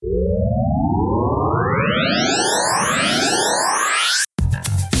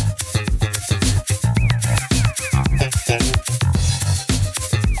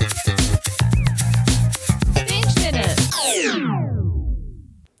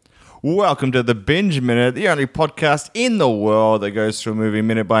Welcome to the Binge Minute, the only podcast in the world that goes through a movie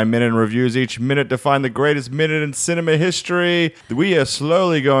minute by minute and reviews each minute to find the greatest minute in cinema history. We are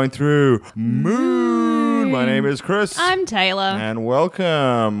slowly going through Moon. My name is Chris. I'm Taylor. And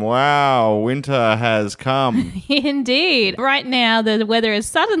welcome. Wow, winter has come. Indeed. Right now, the weather has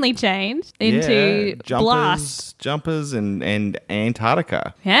suddenly changed into blast. Jumpers and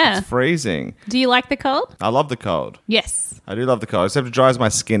Antarctica. Yeah. It's freezing. Do you like the cold? I love the cold. Yes. I do love the cold, except it dries my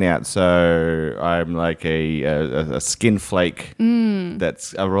skin out, so I'm like a skin flake.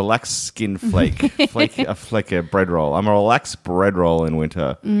 That's a relaxed skin flake. A bread roll. I'm a relaxed bread roll in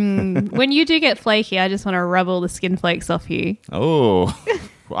winter. When you do get flaky, I just want to rub all the skin flakes off you. Oh,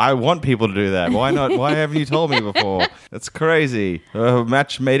 I want people to do that. Why not? Why haven't you told me before? That's crazy. A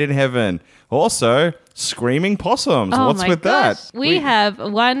match made in heaven. Also, screaming possums. Oh What's my with gosh. that? We have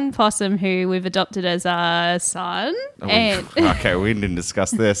one possum who we've adopted as our son. Okay, we didn't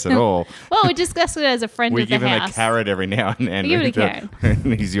discuss this at all. Well, we discussed it as a friend We of the give him house. a carrot every now and then. We give it a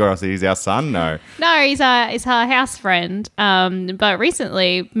carrot. He's our son? No. No, he's our house friend. But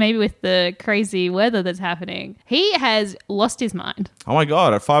recently, maybe with the crazy weather that's happening, he has lost his mind. Oh my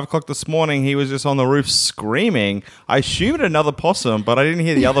God, at 5 o'clock this morning, he was just on the roof screaming. I assumed another possum, but I didn't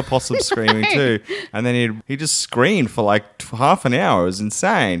hear the other possum screaming too. And then he just screamed for like half an hour. It was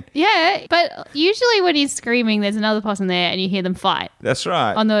insane. Yeah, but usually when he's screaming, there's another possum there and you hear them fight. That's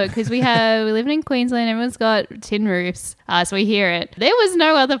right. Because we live in Queensland, everyone's got tin roofs, so we hear it. There was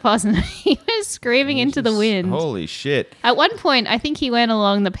no other possum. He was screaming into the wind. Holy shit. At one point, I think he went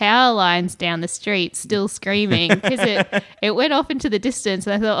along the power lines down the street still screaming because it went off into the distance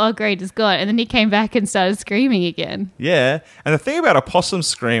and I thought, oh great, it's gone. And then he came back and started screaming again. Yeah. And the thing about a possum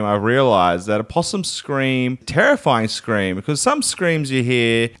scream, I realized that a possum scream, terrifying scream, because some screams you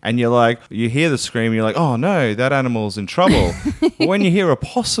hear and you hear the scream and you're like, oh no, that animal's in trouble. But when you hear a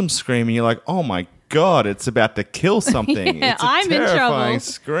possum scream and you're like, oh my God, it's about to kill something. Yeah, it's a I'm in terrifying trouble.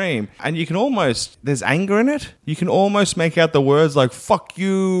 scream. And you can almost, there's anger in it. You can almost make out the words like, fuck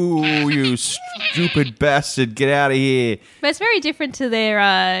you, you stupid bastard, get out of here. But it's very different to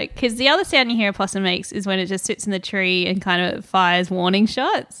their, because the other sound you hear a possum makes is when it just sits in the tree and kind of fires warning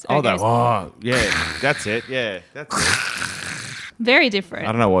shots. Yeah, that's it. Yeah, that's it. Very different.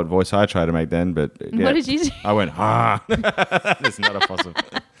 I don't know what voice I tried to make then, but yeah. What did you do? I went, It's not a possum.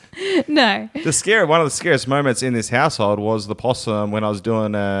 No. One of the scariest moments in this household was the possum when I was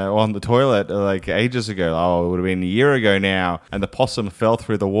doing on the toilet like ages ago. Oh, it would have been a year ago now. And the possum fell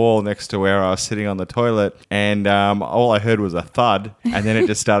through the wall next to where I was sitting on the toilet. And all I heard was a thud. And then it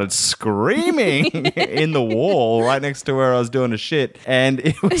just started screaming in the wall right next to where I was doing a shit. And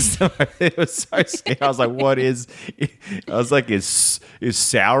it was so scary. I was like, what is... I was like, is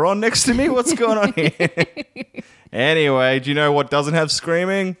Sauron next to me? What's going on here? Anyway, do you know what doesn't have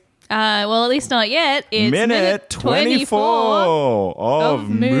screaming? Well, at least not yet. It's minute 24 of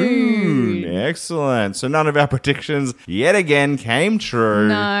Moon. Excellent. So none of our predictions yet again came true.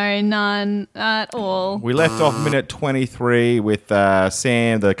 No, none at all. We left off minute 23 with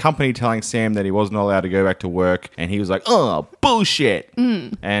Sam, the company telling Sam that he wasn't allowed to go back to work. And he was like, oh, bullshit.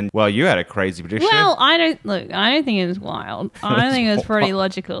 And, well, you had a crazy prediction. Well, I don't think it was wild. I think it was pretty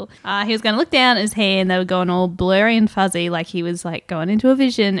logical. He was going to look down at his hair and they were going all blurry and fuzzy like he was like going into a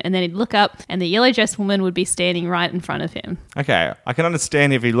vision, and then he'd look up and the yellow dress woman would be standing right in front of him. Okay, I can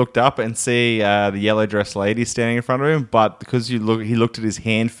understand if he looked up and see the yellow dress lady standing in front of him, but because he looked at his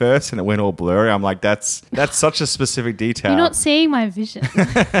hand first and it went all blurry, I'm like, that's such a specific detail. You're not seeing my vision.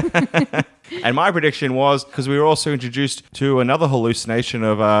 And my prediction was, because we were also introduced to another hallucination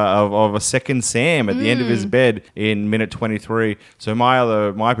of a second Sam at the end of his bed in minute 23. So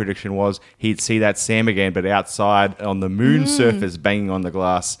my prediction was he'd see that Sam again, but outside on the moon surface banging on the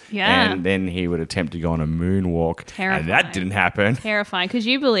glass. Yeah. And then he would attempt to go on a moonwalk. Terrifying. And that didn't happen. Terrifying, because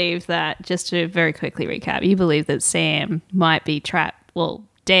you believe that, just to very quickly recap, you believe that Sam might be trapped,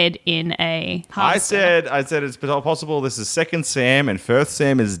 dead in a harvester. I said it's possible this is second Sam and first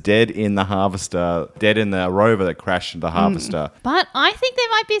Sam is dead in the harvester, dead in the rover that crashed into the harvester. But I think there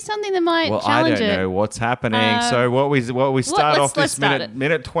might be something that might challenge it. I don't know what's happening. So what we start off this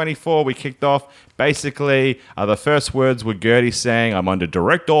minute 24, we kicked off. Basically, the first words were Gertie saying, I'm under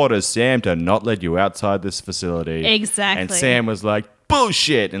direct orders, Sam, to not let you outside this facility. Exactly. And Sam was like,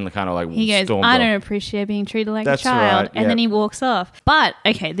 bullshit, and kind of like he goes, stormed I off. don't appreciate being treated like That's a child, right, and then he walks off. But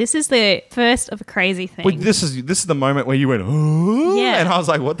okay, this is the first of a crazy thing. Wait, this is the moment where you went, oh, yeah, and I was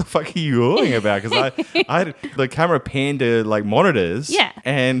like, what the fuck are you talking about? Because I had the camera panned to like monitors, yeah,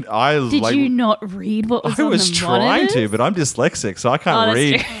 and I was did you not read what was on the monitors? I was trying to, but I'm dyslexic, so I can't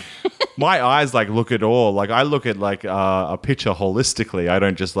read. My eyes like look at all. Like I look at like a picture holistically. I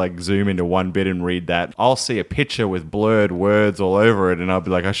don't just like zoom into one bit and read that. I'll see a picture with blurred words all over it, and I'll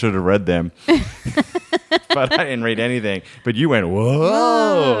be like, I should have read them. But I didn't read anything. But you went,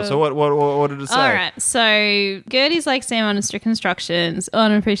 whoa. So what did it say? All right. So Gertie's like Sam on strict instructions.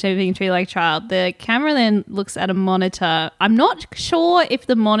 Unappreciated being treated like a child. The camera then looks at a monitor. I'm not sure if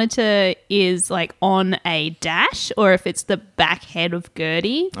the monitor is like on a dash or if it's the back head of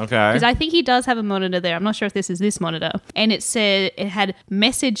Gertie. Okay. Because I think he does have a monitor there. I'm not sure if this is this monitor. And it said it had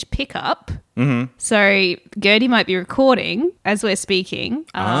message pickup. Mm-hmm. So Gertie might be recording as we're speaking.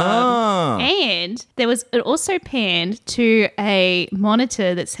 And it also panned to a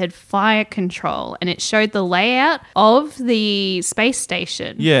monitor that said fire control, and it showed the layout of the space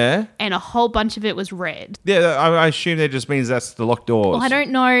station. Yeah. And a whole bunch of it was red. Yeah, I assume that just means that's the locked doors. Well, I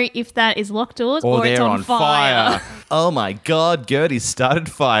don't know if that is locked doors or it's they're on fire. Oh my God, Gertie started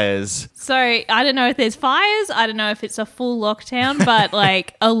fires. So I don't know if there's fires. I don't know if it's a full lockdown, but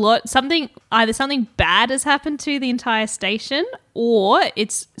like either something bad has happened to the entire station or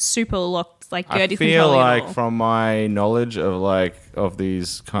it's super locked. Like Gertie's I feel controlling like it all. from my knowledge of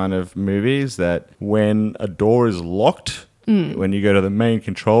these kind of movies that when a door is locked, when you go to the main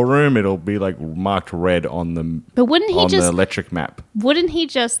control room, it'll be like marked red on the But wouldn't he the electric map. Wouldn't he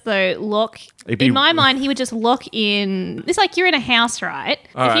just though lock? In my mind, he would just lock in. It's like you're in a house, right?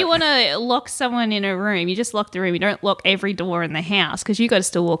 If you want to lock someone in a room, you just lock the room. You don't lock every door in the house because you got to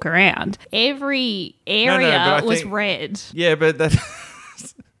still walk around. Every area was red. Yeah, but that.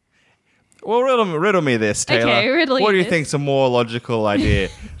 Well, riddle me this, Taylor. Okay, riddle What do you this. think's a more logical idea?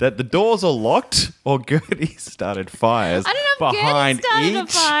 That the doors are locked or Gertie started fires I don't know if behind Gertie started a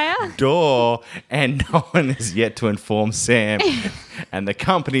each fire. door and no one is yet to inform Sam and the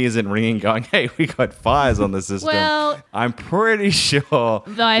company isn't ringing going, hey, we got fires on the system. Well, I'm pretty sure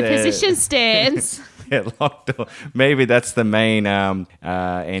my position stands. Yeah, locked door. Maybe that's the main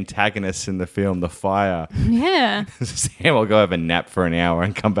antagonist in the film, the fire. Yeah. Sam will go have a nap for an hour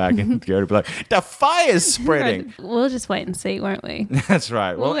and come back and go to be like, the fire's spreading. We'll just wait and see, won't we? That's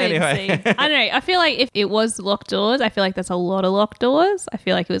right. Well, wait and anyway. see. I don't know. I feel like if it was locked doors, I feel like that's a lot of locked doors. I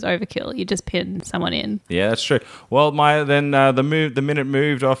feel like it was overkill. You just pin someone in. Yeah, that's true. Well, the minute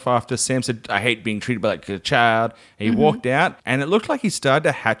moved off after Sam said, I hate being treated like a child. He walked out and it looked like he started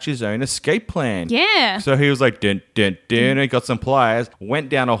to hatch his own escape plan. Yeah. So he was like, dun, dun, dun, and got some pliers, went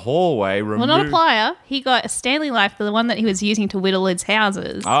down a hallway, removed... Well, not a plier. He got a Stanley knife, the one that he was using to whittle his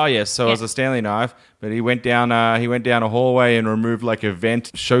houses. Oh, yes. So it was a Stanley knife, but he went down a hallway and removed like a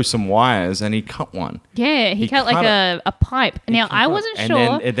vent, show some wires, and he cut one. Yeah, he cut like a pipe. Now, I wasn't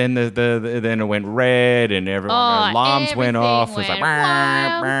sure. And then then it went red and everyone alarms went off. It was like,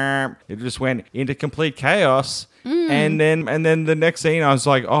 wild. it just went into complete chaos. And then the next scene, I was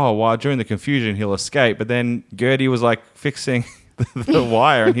like, oh, well, during the confusion, he'll escape. But then Gertie was like fixing the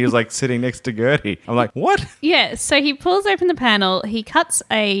wire and he was like sitting next to Gertie. I'm like, what? Yeah, so he pulls open the panel, he cuts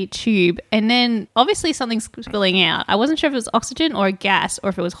a tube, and then obviously something's spilling out. I wasn't sure if it was oxygen or a gas or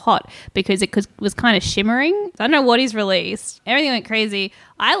if it was hot because it was kind of shimmering. So I don't know what he's released. Everything went crazy.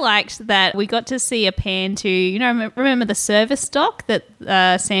 I liked that we got to see a pan to, remember the service dock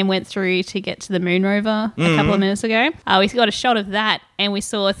that Sam went through to get to the moon rover a couple of minutes ago? We got a shot of that and we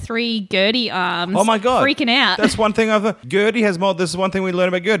saw 3 Gertie arms Oh my God. freaking out. That's one thing Gertie has this is one thing we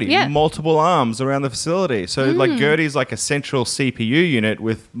learned about Gertie. Yeah. Multiple arms around the facility. So like Gertie's like a central CPU unit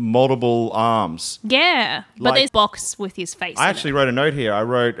with multiple arms. Yeah, but Like- there's a box with his face I in actually wrote a note here. I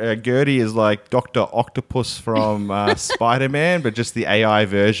wrote Gertie is like Dr. Octopus from Spider-Man, but just the AI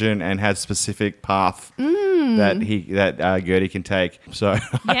version and has specific path that Gertie can take. So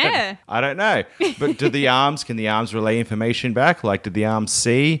Yeah. I don't know. But can the arms relay information back? Like, did the arms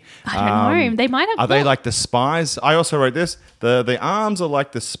see? I don't know. They might have Are they looked. like the spies? I also wrote this. The arms are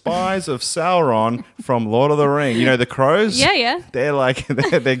like the spies of Sauron from Lord of the Ring. You know, the crows? Yeah, yeah. They're like,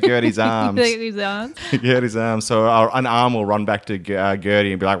 they're Gertie's arms. His arms. Gertie's arms. So an arm will run back to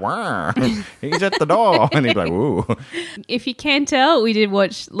Gertie and be like, "Wah, he's at the door." And he'd be like, "Ooh." If you can tell, we did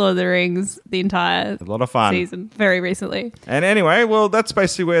watch Lord of the Rings the entire A lot of fun. season very recently. And anyway, well, that's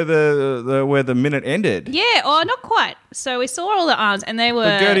basically where the minute ended. Yeah, not quite. So we saw all the arms and they were...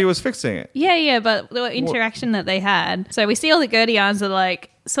 But Gertie was fixing it. Yeah, but the interaction that they had. So we see all the Gertie arms that are like,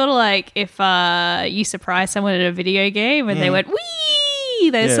 sort of like if you surprise someone in a video game and they went, wee!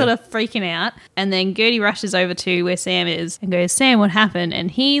 They're Yeah. sort of freaking out. And then Gertie rushes over to where Sam is and goes, Sam, what happened? And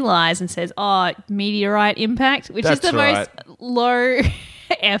he lies and says, meteorite impact, which is That's the right. most low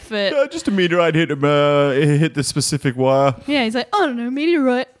effort. Just a meteorite hit the specific wire. Yeah, he's like, I don't know,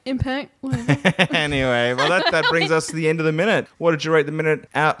 meteorite. Impact. Whatever. Anyway, well, that brings us to the end of the minute. What did you rate the minute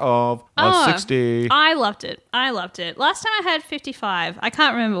out of 60? I loved it. Last time I had 55. I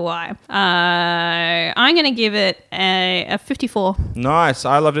can't remember why. I'm going to give it a 54. Nice.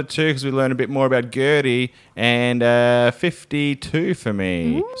 I loved it too because we learned a bit more about Gertie, and 52 for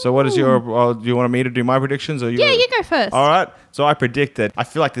me. So what is your... do you want me to do my predictions? Or Yeah, you go first. All right. So I predicted, I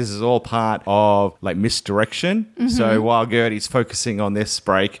feel like this is all part of like misdirection. So while Gertie's focusing on this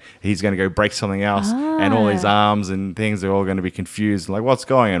break, he's going to go break something else, and all his arms and things are all going to be confused. Like, what's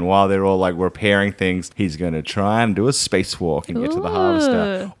going on? While they're all like repairing things, he's going to try and do a spacewalk and get to the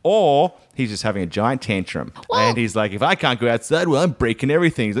harvester. Or he's just having a giant tantrum. And he's like, if I can't go outside, well, I'm breaking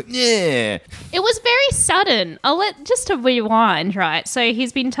everything. He's like, yeah. It was very sudden. Just to rewind, right? So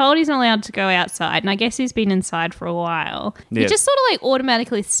he's been told he's not allowed to go outside, and I guess he's been inside for a while. Yeah. He just sort of like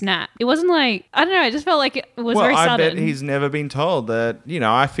automatically snapped. It wasn't like, I don't know, it just felt like it was very I sudden. bet he's never been told that,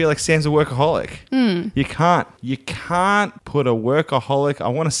 I feel like Sam's a workaholic. You can't put a workaholic, I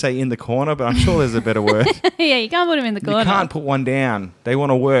want to say in the corner, but I'm sure there's a better word. Yeah, you can't put him in the corner. You can't put one down. They want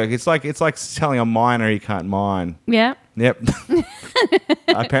to work. It's like telling a miner he can't mine. Yeah. Yep.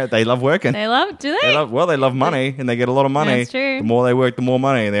 Apparently they love working. They love money, and they get a lot of money. That's true. The more they work, the more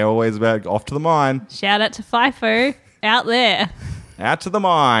money. And they're always about off to the mine. Shout out to FIFO out there. Out to the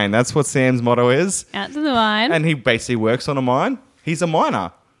mine. That's what Sam's motto is. Out to the mine. And he basically works on a mine. He's a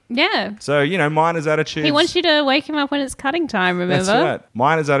miner. Yeah. So, miner's attitudes. He wants you to wake him up when it's cutting time, remember? That's right.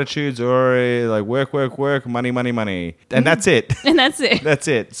 Miners' attitudes are like work, money. And that's it. And that's it. That's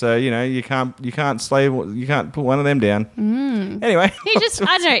it. So, you can't put one of them down. Anyway. He just,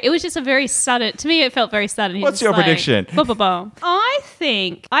 I don't know, it was just a very sudden, to me it felt very sudden. What's your prediction? Boom. I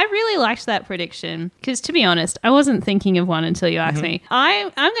think, I really liked that prediction because, to be honest, I wasn't thinking of one until you asked me.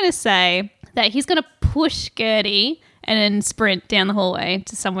 I'm going to say that he's going to push Gertie and then sprint down the hallway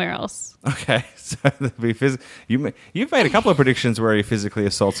to somewhere else. Okay, so you've made a couple of predictions where he physically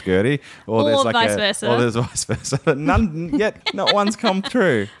assaults Gertie, or vice versa. Or there's vice versa. None yet. Not one's come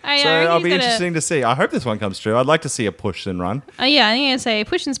true. So it'll be interesting to see. I hope this one comes true. I'd like to see a push and run. Yeah, I think I'm gonna say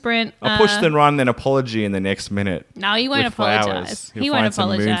push and sprint. A push then run, then apology in the next minute. No, he won't apologize. He won't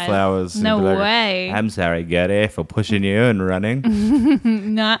apologize. Moonflowers. No way. I'm sorry, Gertie, for pushing you and running.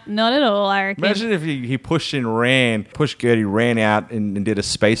 Not at all. I reckon. Imagine if he pushed Gertie, ran out and did a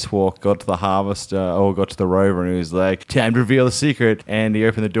spacewalk. Got to the harvester or got to the rover, and he was like, time to reveal the secret. And he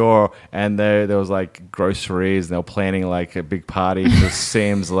opened the door, and there was like groceries, and they were planning like a big party because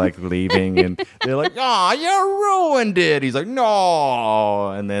Sam's like leaving, and they're like, oh, you ruined it. He's like,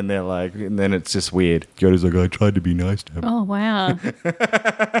 no. And then they're like, and then it's just weird. Gertie's like, I tried to be nice to him. Oh, wow.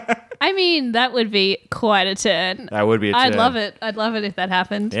 I mean, that would be quite a turn. That would be a turn. I'd love it. I'd love it if that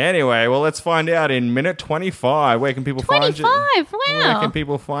happened. Anyway, well, let's find out in minute 25. Where can people find you? 25? Wow. Where can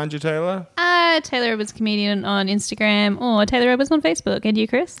people find you, Taylor? Taylor Roberts Comedian on Instagram or Taylor Roberts on Facebook. And you,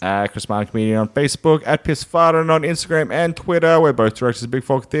 Chris? Chris Martin Comedian on Facebook, at Pissfarden on Instagram and Twitter. We're both directors of Big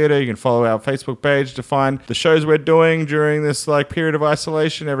Folk Theatre. You can follow our Facebook page to find the shows we're doing during this period of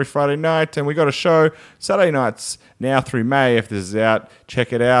isolation every Friday night. And we got a show Saturday nights now through May. If this is out,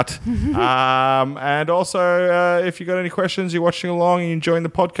 check it out. And also, if you got any questions, you're watching along and you're enjoying the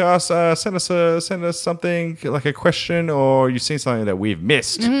podcast, send us something like a question, or you've seen something that we've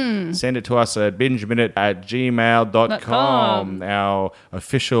missed. Send it to us at bingeminute@gmail.com, our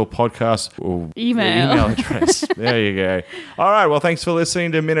official podcast email address. There you go. All right. Well, thanks for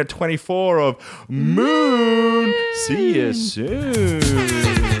listening to minute 24 of Moon. See you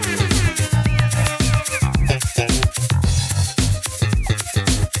soon.